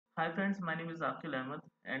Hi friends, my name is Akil Ahmed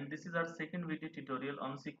and this is our second video tutorial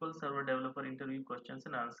on SQL Server Developer interview questions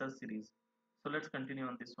and answers series. So let's continue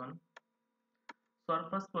on this one. So our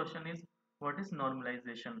first question is, what is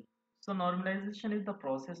normalization? So normalization is the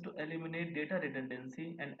process to eliminate data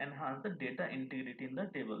redundancy and enhance the data integrity in the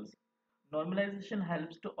tables. Normalization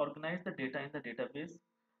helps to organize the data in the database.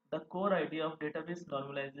 The core idea of database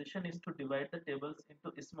normalization is to divide the tables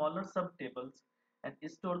into smaller subtables and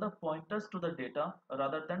store the pointers to the data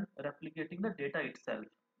rather than replicating the data itself.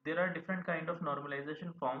 There are different kind of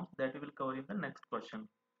normalization forms that we will cover in the next question.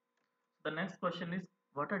 The next question is,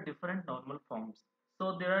 what are different normal forms?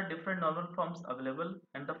 So there are different normal forms available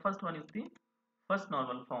and the first one is the first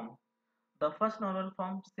normal form. The first normal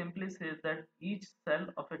form simply says that each cell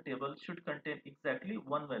of a table should contain exactly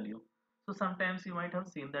one value. So sometimes you might have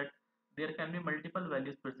seen that there can be multiple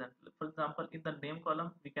values present. For example, in the name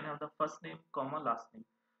column, we can have the first name, comma, last name.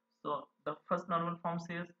 So the first normal form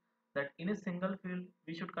says that in a single field,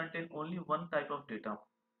 we should contain only one type of data.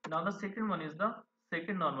 Now the second one is the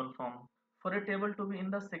second normal form. For a table to be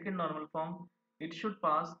in the second normal form, it should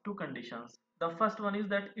pass two conditions. The first one is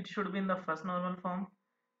that it should be in the first normal form,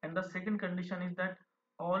 and the second condition is that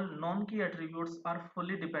all non-key attributes are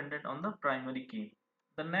fully dependent on the primary key.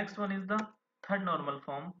 The next one is the third normal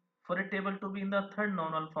form. For a table to be in the third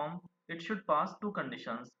normal form, it should pass two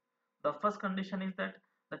conditions. The first condition is that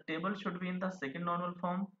the table should be in the second normal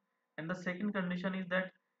form, and the second condition is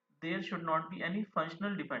that there should not be any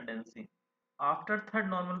functional dependency. After third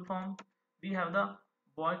normal form, we have the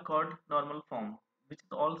boy-code normal form, which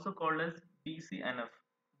is also called as BCNF.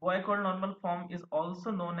 Boy-code normal form is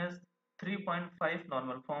also known as 3.5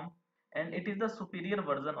 normal form, and it is the superior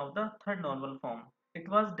version of the third normal form. It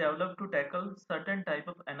was developed to tackle certain type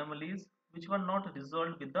of anomalies which were not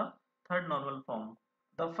resolved with the third normal form.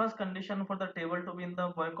 The first condition for the table to be in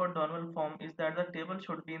the boycott normal form is that the table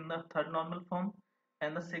should be in the third normal form,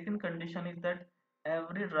 and the second condition is that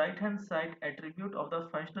every right hand side attribute of the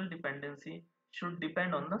functional dependency should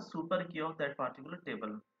depend on the super key of that particular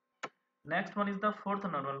table. Next one is the fourth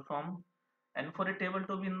normal form, and for a table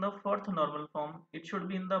to be in the fourth normal form, it should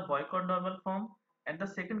be in the boycott normal form, and the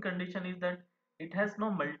second condition is that it has no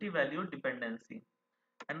multi-value dependency.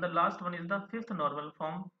 And the last one is the fifth normal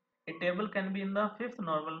form. A table can be in the fifth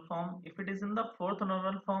normal form if it is in the fourth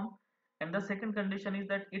normal form, and the second condition is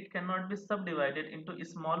that it cannot be subdivided into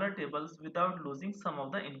smaller tables without losing some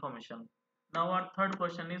of the information. Now our third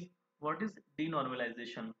question is, what is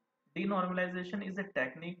denormalization? Denormalization is a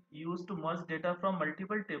technique used to merge data from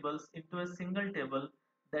multiple tables into a single table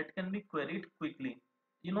that can be queried quickly.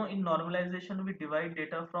 In normalization, we divide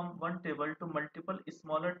data from one table to multiple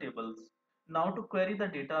smaller tables. Now to query the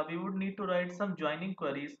data, we would need to write some joining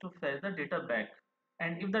queries to fetch the data back.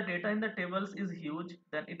 And if the data in the tables is huge,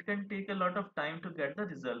 then it can take a lot of time to get the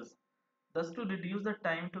results. Thus, to reduce the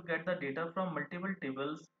time to get the data from multiple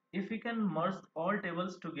tables, if we can merge all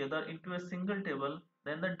tables together into a single table,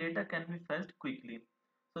 then the data can be fetched quickly.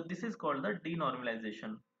 So this is called the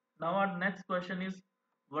denormalization. Now our next question is,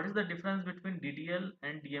 what is the difference between DDL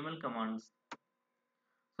and DML commands?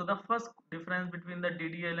 So the first difference between the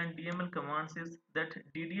DDL and DML commands is that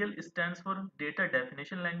DDL stands for data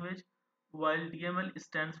definition language, while DML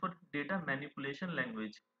stands for data manipulation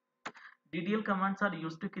language. DDL commands are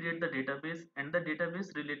used to create the database and the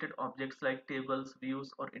database related objects like tables, views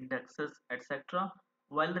or indexes, etc.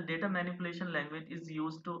 While the data manipulation language is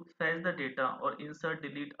used to fetch the data or insert,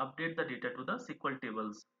 delete, update the data to the SQL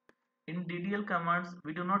tables. In DDL commands,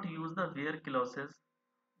 we do not use the where clauses,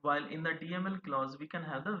 while in the DML clause we can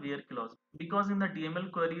have the where clause. Because in the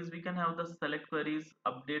DML queries we can have the select queries,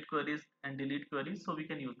 update queries and delete queries, so we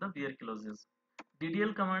can use the where clauses.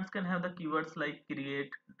 DDL commands can have the keywords like create,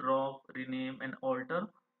 drop, rename and alter,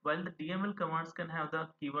 while the DML commands can have the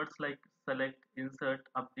keywords like select, insert,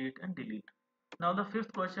 update and delete. Now the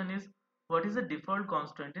fifth question is, what is the default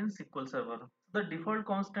constant in SQL Server? The default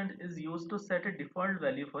constant is used to set a default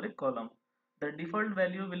value for a column. The default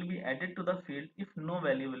value will be added to the field if no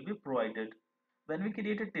value will be provided. When we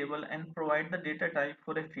create a table and provide the data type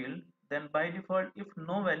for a field, then by default if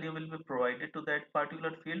no value will be provided to that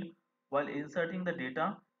particular field while inserting the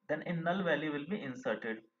data, then a null value will be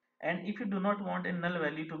inserted. And if you do not want a null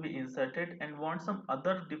value to be inserted and want some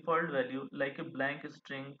other default value like a blank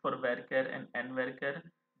string for varchar and nvarchar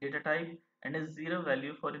data type and a zero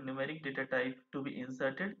value for a numeric data type to be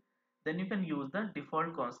inserted, then you can use the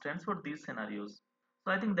default constants for these scenarios.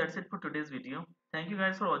 So I think that's it for today's video. Thank you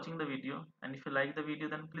guys for watching the video, and if you like the video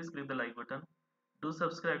then please click the like button. Do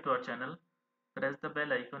subscribe to our channel, press the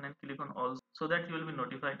bell icon and click on all so that you will be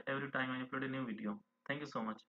notified every time I upload a new video. Thank you so much.